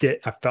gripped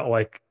it. I felt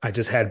like I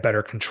just had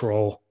better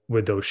control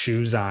with those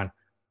shoes on.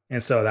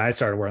 And so then I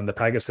started wearing the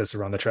Pegasus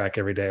around the track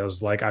every day. I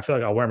was like, I feel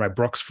like I'll wear my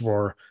Brooks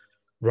for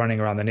running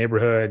around the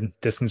neighborhood,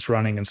 distance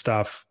running and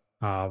stuff.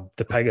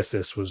 The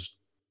Pegasus was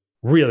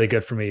really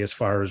good for me as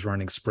far as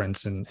running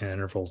sprints and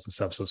intervals and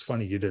stuff. So it's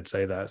funny you did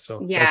say that. So it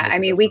does Yeah. make I a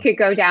mean, we difference. could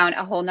go down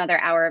a whole nother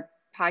hour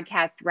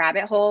podcast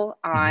rabbit hole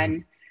Mhm.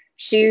 on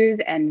shoes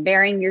and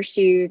varying your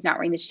shoes, not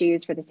wearing the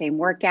shoes for the same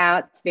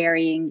workouts,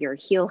 varying your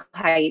heel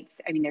heights.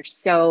 I mean, there's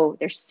so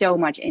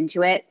much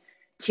into it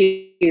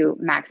to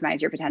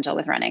maximize your potential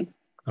with running.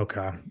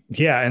 Okay.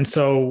 Yeah. And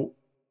so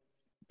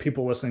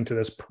people listening to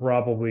this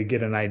probably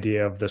get an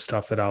idea of the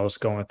stuff that I was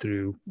going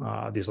through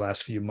these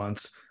last few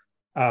months.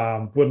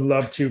 Would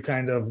love to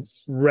kind of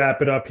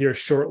wrap it up here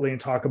shortly and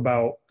talk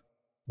about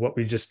what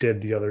we just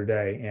did the other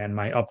day and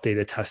my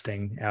updated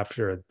testing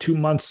after 2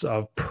 months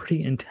of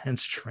pretty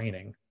intense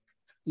training.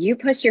 You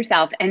pushed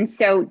yourself. And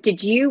so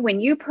when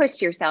you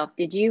pushed yourself,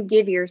 did you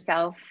give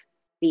yourself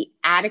the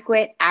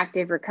adequate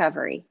active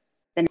recovery?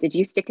 Then did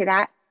you stick to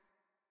that?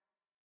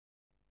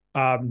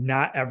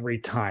 Not every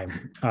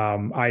time.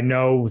 I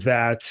know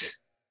that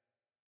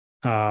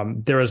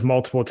there was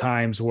multiple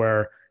times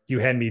where you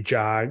had me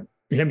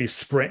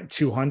sprint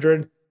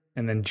 200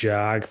 and then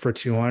jog for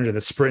 200,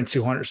 the sprint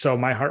 200. So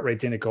my heart rate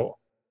didn't go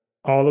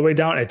all the way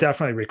down. It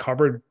definitely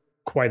recovered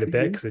quite a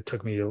bit because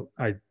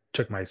I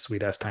took my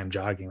sweet ass time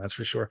jogging, that's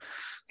for sure.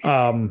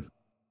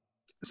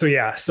 So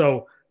yeah,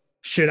 so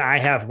should I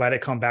have let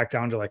it come back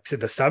down to the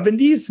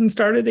 70s and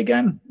start it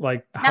again?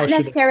 Like how Not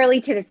necessarily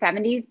to the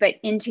 70s, but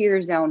into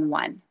your zone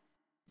 1.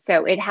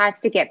 So it has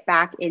to get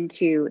back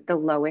into the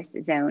lowest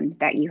zone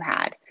that you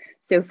had.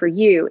 So for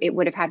you, it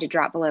would have had to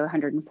drop below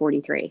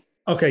 143.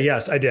 Okay,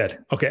 yes, I did.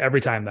 Okay,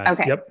 every time then.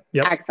 Okay. Yep.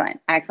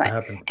 Excellent.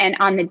 And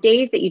on the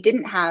days that you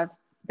didn't have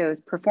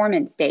those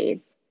performance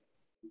days,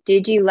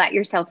 did you let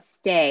yourself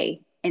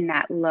stay in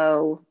that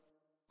low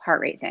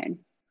heart rate zone?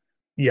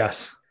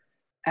 Yes.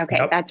 Okay,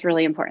 yep. That's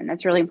really important.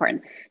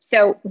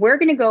 So we're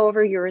going to go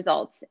over your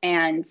results,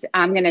 and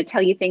I'm going to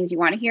tell you things you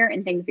want to hear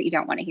and things that you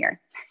don't want to hear.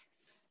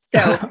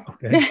 So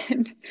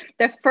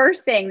the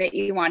first thing that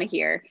you want to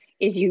hear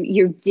is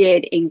you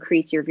did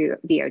increase your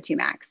VO2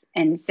 max.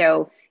 And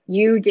so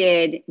you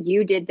did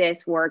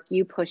this work,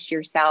 you pushed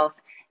yourself,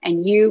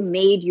 and you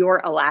made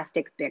your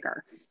elastics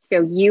bigger.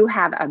 So you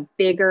have a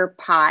bigger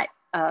pot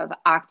of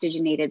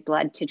oxygenated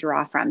blood to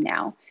draw from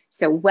now.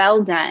 So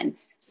well done.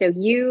 So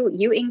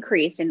you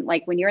increased, and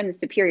like when you're in the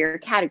superior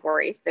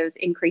categories, those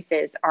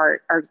increases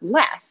are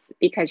less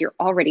because you're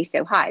already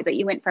so high, but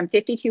you went from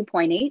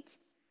 52.8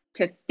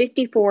 to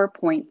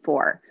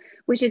 54.4,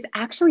 which is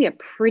actually a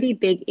pretty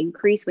big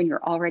increase when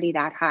you're already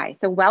that high.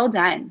 So well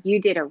done. You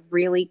did a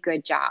really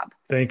good job.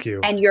 Thank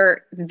you. And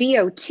your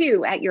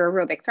VO2 at your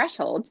aerobic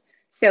threshold,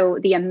 so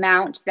the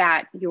amount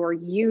that you're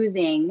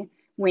using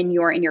when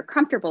you're in your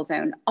comfortable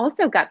zone,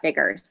 also got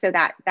bigger. So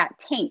that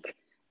tank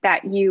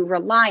that you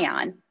rely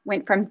on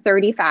went from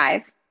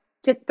 35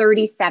 to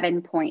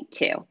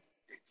 37.2.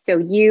 So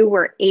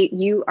you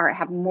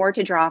have more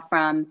to draw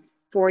from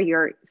for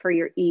your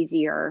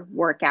easier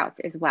workouts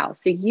as well.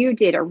 So you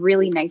did a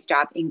really nice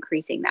job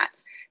increasing that.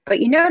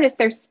 But you notice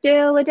there's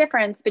still a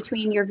difference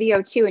between your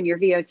VO2 and your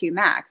VO2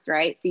 max,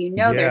 right? So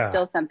there's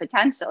still some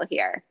potential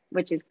here,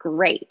 which is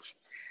great.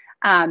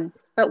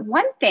 But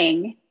one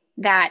thing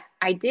that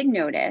I did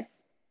notice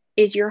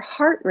is your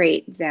heart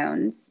rate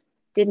zones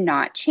did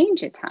not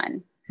change a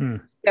ton.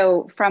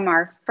 So from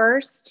our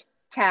first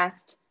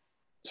test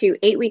to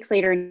 8 weeks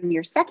later in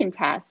your second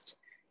test,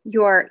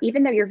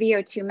 even though your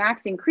VO2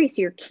 max increased,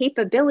 your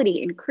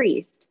capability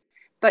increased,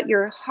 but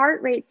your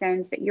heart rate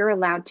zones that you're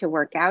allowed to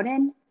work out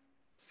in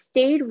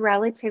stayed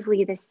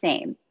relatively the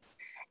same.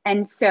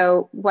 And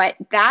so what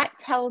that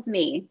tells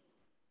me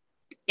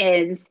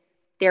is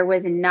there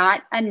was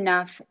not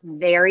enough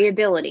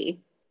variability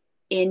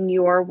in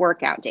your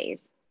workout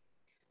days.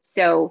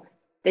 So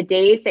the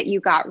days that you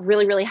got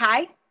really, really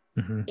high,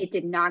 it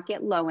did not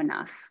get low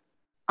enough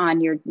on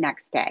your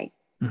next day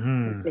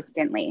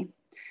consistently.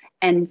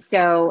 And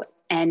so,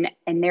 and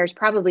there's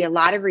probably a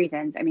lot of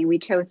reasons. I mean, we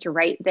chose to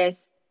write this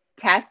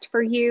test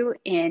for you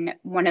in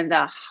one of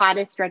the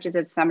hottest stretches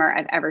of summer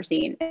I've ever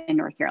seen in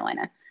North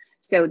Carolina.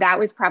 So that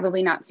was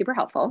probably not super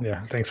helpful.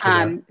 Yeah, thanks for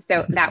that.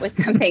 So that was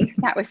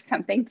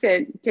something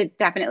to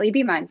definitely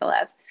be mindful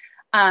of.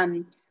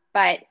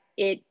 But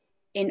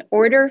in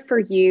order for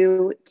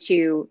you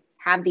to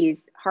have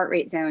these heart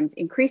rate zones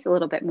increase a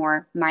little bit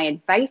more, my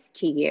advice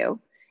to you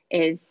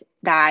is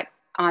that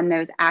on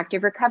those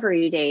active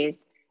recovery days,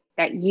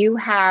 that you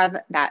have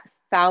that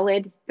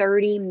solid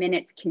 30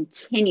 minutes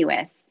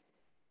continuous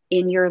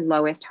in your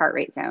lowest heart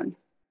rate zone.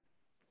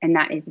 And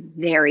that is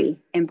very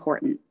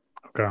important.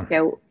 Okay.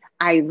 So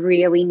I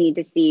really need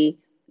to see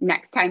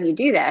next time you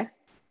do this,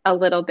 a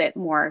little bit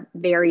more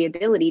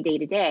variability day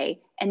to day,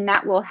 and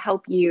that will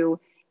help you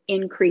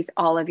increase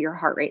all of your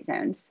heart rate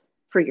zones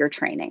for your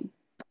training.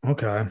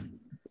 Okay.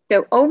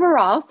 So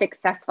overall,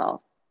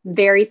 successful,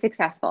 very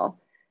successful.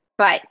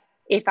 But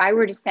if I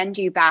were to send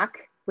you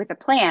back with a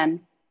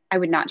plan, I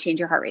would not change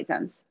your heart rate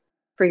zones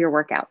for your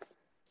workouts.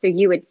 So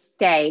you would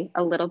stay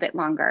a little bit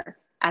longer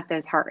at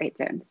those heart rate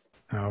zones.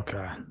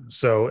 Okay.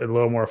 So a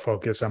little more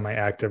focus on my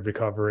active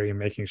recovery and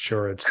making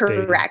sure it's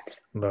correct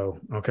low.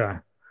 Okay.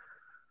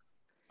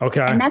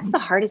 Okay. And that's the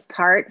hardest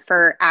part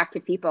for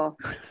active people.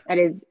 That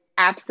is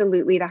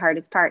absolutely the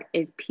hardest part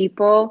is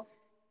people,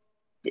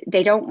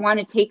 they don't want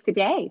to take the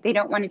day. They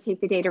don't want to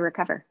take the day to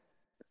recover.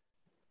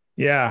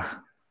 Yeah.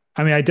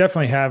 I mean, I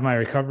definitely have my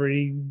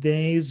recovery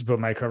days, but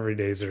my recovery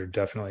days are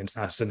definitely, it's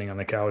not sitting on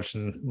the couch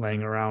and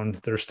laying around.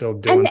 They're still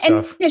doing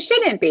stuff. And it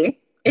shouldn't be.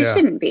 It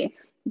shouldn't be.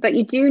 But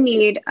you do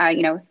need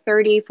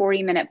 30,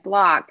 40-minute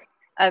block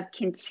of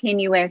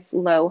continuous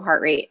low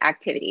heart rate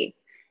activity.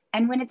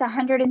 And when it's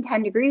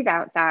 110 degrees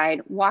outside,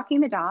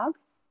 walking the dog,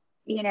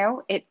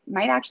 it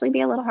might actually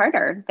be a little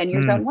harder than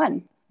your zone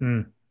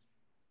 1.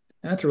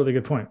 That's a really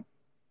good point.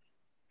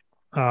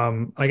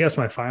 I guess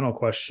my final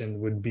question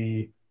would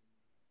be,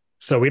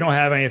 so we don't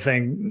have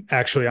anything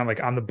actually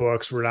on the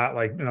books. We're not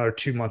like another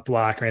 2 month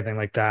block or anything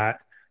like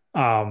that.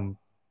 Um,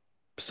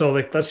 so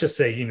like let's just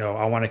say,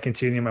 I want to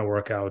continue my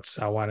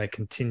workouts. I want to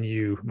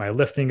continue my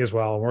lifting as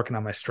well. I'm working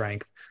on my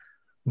strength,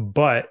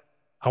 but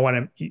I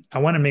want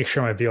to make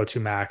sure my VO2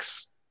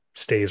 max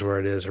stays where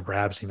it is or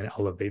perhaps even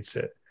elevates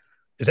it.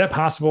 Is that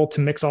possible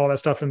to mix all that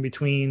stuff in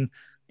between?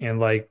 And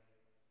like,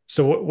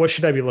 so what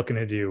should I be looking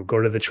to do?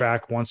 Go to the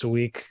track once a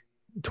week,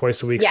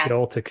 twice a week Yes,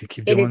 still to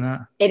keep it is. doing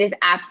that? It is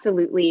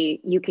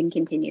absolutely, you can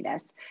continue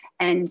this.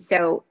 And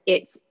so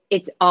it's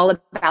all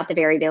about the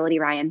variability,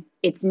 Ryan.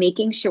 It's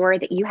making sure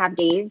that you have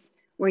days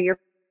where you're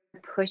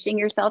pushing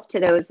yourself to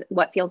those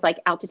what feels like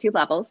altitude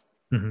levels,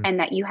 Mm-hmm. and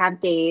that you have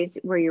days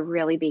where you're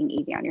really being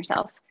easy on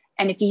yourself.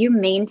 And if you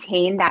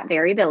maintain that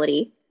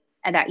variability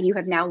and that you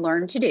have now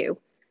learned to do,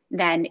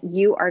 then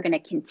you are going to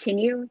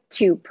continue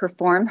to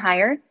perform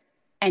higher,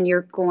 and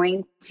you're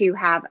going to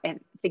have a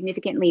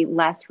significantly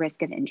less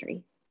risk of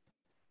injury.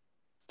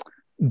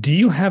 Do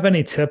you have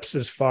any tips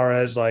as far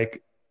as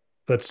like,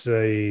 let's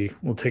say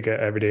we'll take it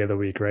every day of the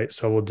week, right?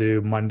 So we'll do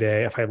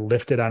Monday. If I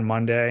lifted on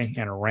Monday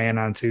and ran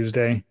on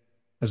Tuesday,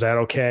 is that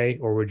okay?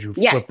 Or would you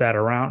Yes. flip that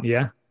around?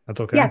 Yeah, that's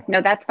okay. Yeah,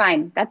 no, that's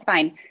fine. That's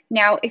fine.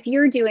 Now, if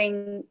you're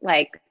doing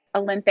like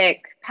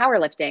Olympic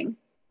powerlifting,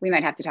 we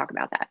might have to talk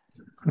about that.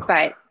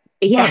 But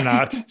No, yeah, I'm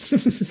not.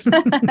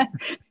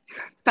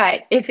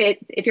 but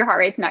if your heart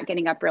rate's not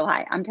getting up real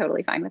high, I'm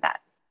totally fine with that.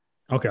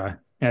 Okay.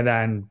 And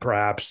then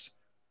perhaps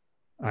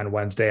on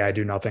Wednesday, I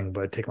do nothing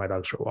but take my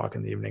dogs for a walk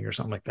in the evening or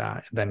something like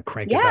that, and then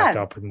crank it back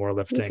Yeah, up with more you can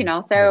lifting, more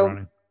also,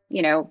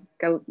 running.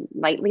 go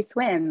lightly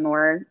swim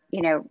or,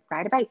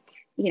 ride a bike.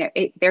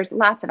 There's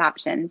lots of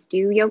options.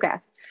 Do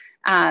yoga.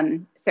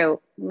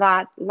 So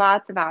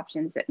lots of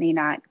options that may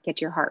not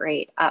get your heart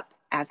rate up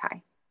as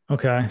high.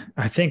 Okay.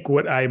 I think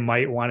what I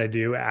might want to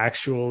do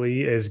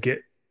actually is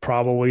get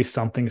probably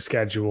something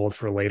scheduled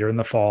for later in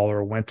the fall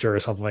or winter or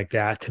something like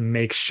that to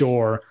make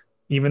sure,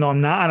 even though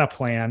I'm not on a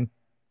plan,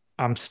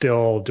 I'm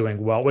still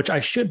doing well, which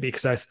I should be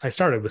because I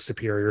started with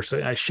Superior,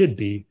 so I should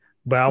be.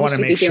 But You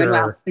should be doing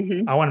well.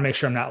 Mm-hmm. I want to make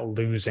sure I'm not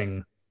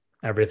losing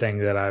everything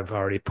that I've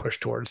already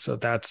pushed towards. So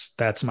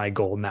that's my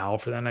goal now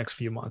for the next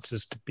few months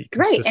is to be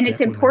Right. And consistent it's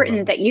with my important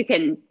level. that you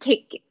can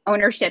take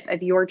ownership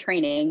of your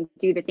training,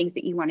 do the things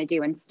that you want to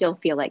do, and still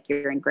feel like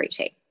you're in great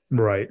shape.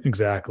 Right,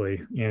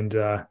 exactly. And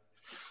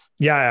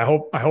yeah,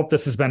 I hope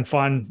this has been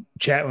fun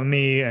chatting with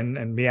me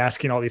and me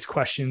asking all these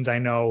questions. I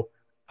know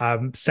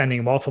I'm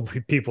sending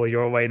multiple people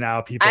your way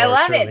now. People I are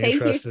love it. certainly Thank you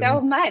interested. so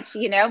much.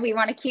 We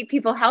want to keep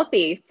people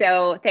healthy.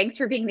 So thanks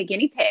for being the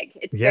guinea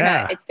pig.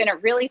 Yeah. It's been a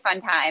really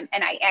fun time.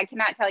 And I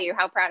cannot tell you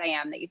how proud I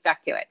am that you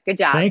stuck to it. Good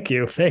job. Thank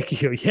you.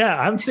 Thank you. Yeah,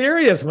 I'm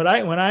serious. When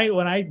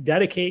I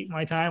dedicate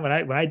my time,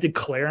 when I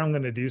declare I'm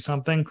going to do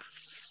something,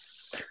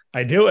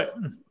 I do it.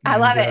 I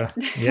love it.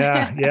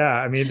 Yeah. Yeah.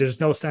 I mean,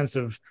 there's no sense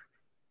of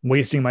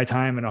wasting my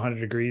time in 100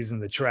 degrees in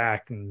the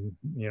track and,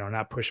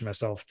 not pushing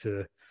myself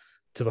to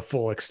the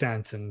full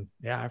extent. And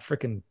yeah,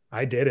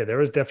 I did it. There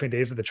was definitely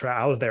days of the track.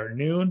 I was there at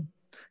noon.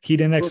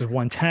 Heat index is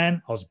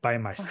 110. I was by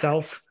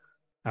myself.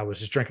 I was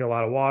just drinking a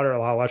lot of water, a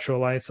lot of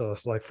electrolytes. So I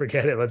was like,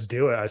 forget it. Let's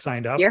do it. I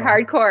signed up. You're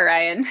hardcore,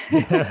 Ryan.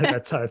 Yeah,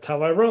 that's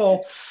how I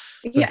roll.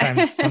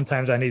 Yeah.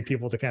 Sometimes I need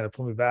people to kind of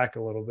pull me back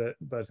a little bit,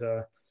 but,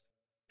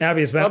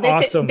 Abby, it's been Well,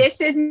 awesome. This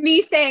is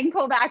me saying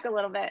pull back a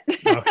little bit.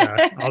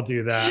 Okay, I'll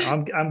do that.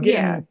 I'm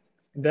getting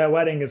that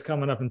wedding is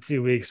coming up in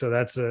 2 weeks, so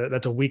that's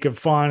a week of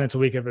fun. It's a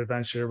week of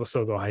adventure. We'll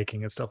still go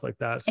hiking and stuff like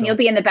that. So. And you'll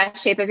be in the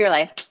best shape of your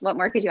life. What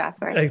more could you ask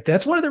for? Like,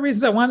 that's one of the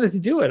reasons I wanted to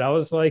do it. I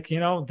was like,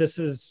 this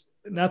is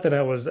not that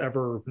I was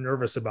ever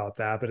nervous about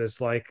that, but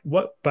it's like,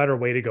 what better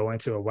way to go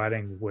into a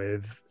wedding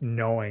with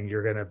knowing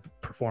you're going to be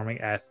performing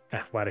at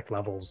athletic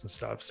levels and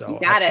stuff. So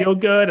I feel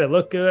good. I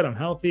look good. I'm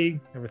healthy.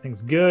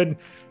 Everything's good.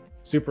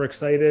 Super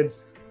excited.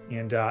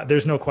 And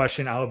there's no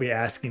question I'll be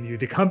asking you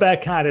to come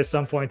back on at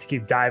some point to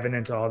keep diving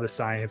into all the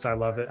science. I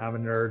love it. I'm a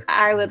nerd.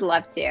 I would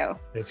love to.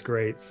 It's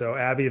great. So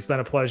Abby, it's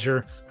been a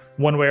pleasure.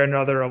 One way or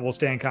another, we'll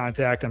stay in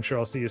contact. I'm sure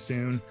I'll see you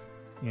soon.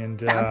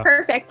 And sounds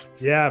perfect.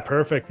 Yeah,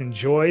 perfect.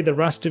 Enjoy the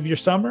rest of your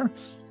summer.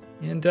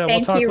 And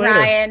we'll talk later. Thank you,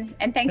 Ryan.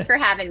 And thanks for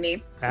having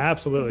me.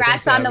 Absolutely.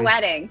 Congrats on the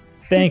wedding.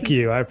 Thank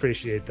you. I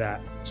appreciate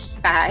that.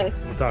 Bye.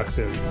 We'll talk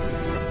soon.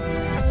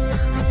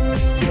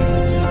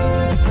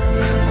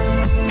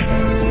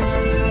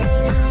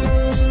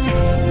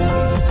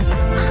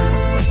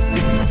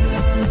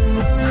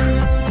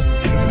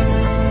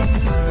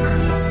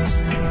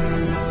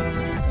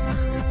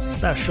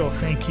 Special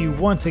thank you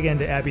once again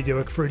to Abby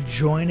Duick for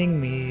joining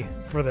me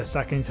for the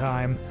second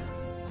time.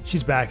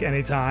 She's back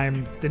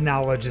anytime. The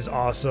knowledge is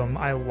awesome.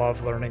 I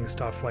love learning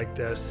stuff like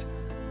this.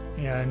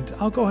 And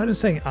I'll go ahead and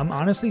say, I'm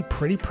honestly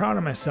pretty proud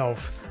of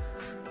myself.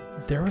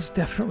 There was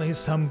definitely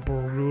some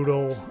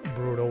brutal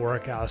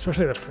workout,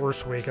 especially the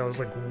first week. I was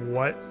like,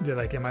 what did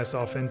I get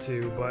myself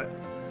into? But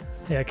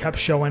hey, I kept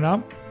showing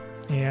up.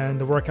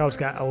 And the workouts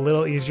got a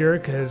little easier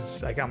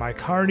because I got my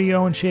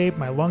cardio in shape.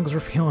 My lungs were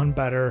feeling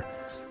better.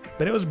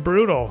 But it was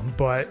brutal.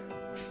 But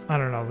I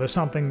don't know, there's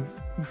something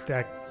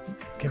that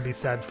can be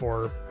said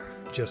for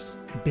just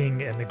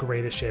being in the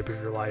greatest shape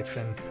of your life.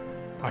 And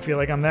I feel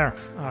like I'm there.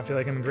 I feel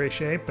like I'm in great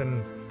shape,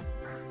 and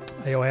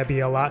I owe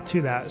Abby a lot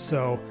to that.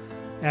 So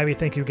Abby,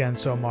 thank you again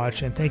so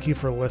much. And thank you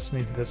for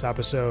listening to this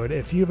episode.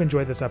 If you've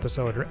enjoyed this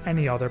episode or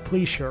any other,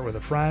 please share it with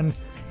a friend.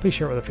 Please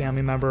share it with a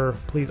family member.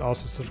 Please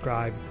also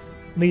subscribe,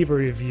 leave a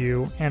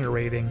review and a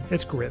rating.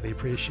 It's greatly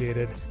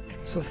appreciated.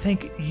 So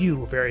thank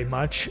you very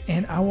much,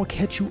 and I will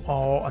catch you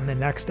all on the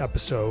next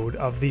episode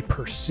of the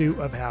Pursuit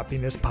of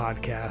Happiness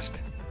podcast.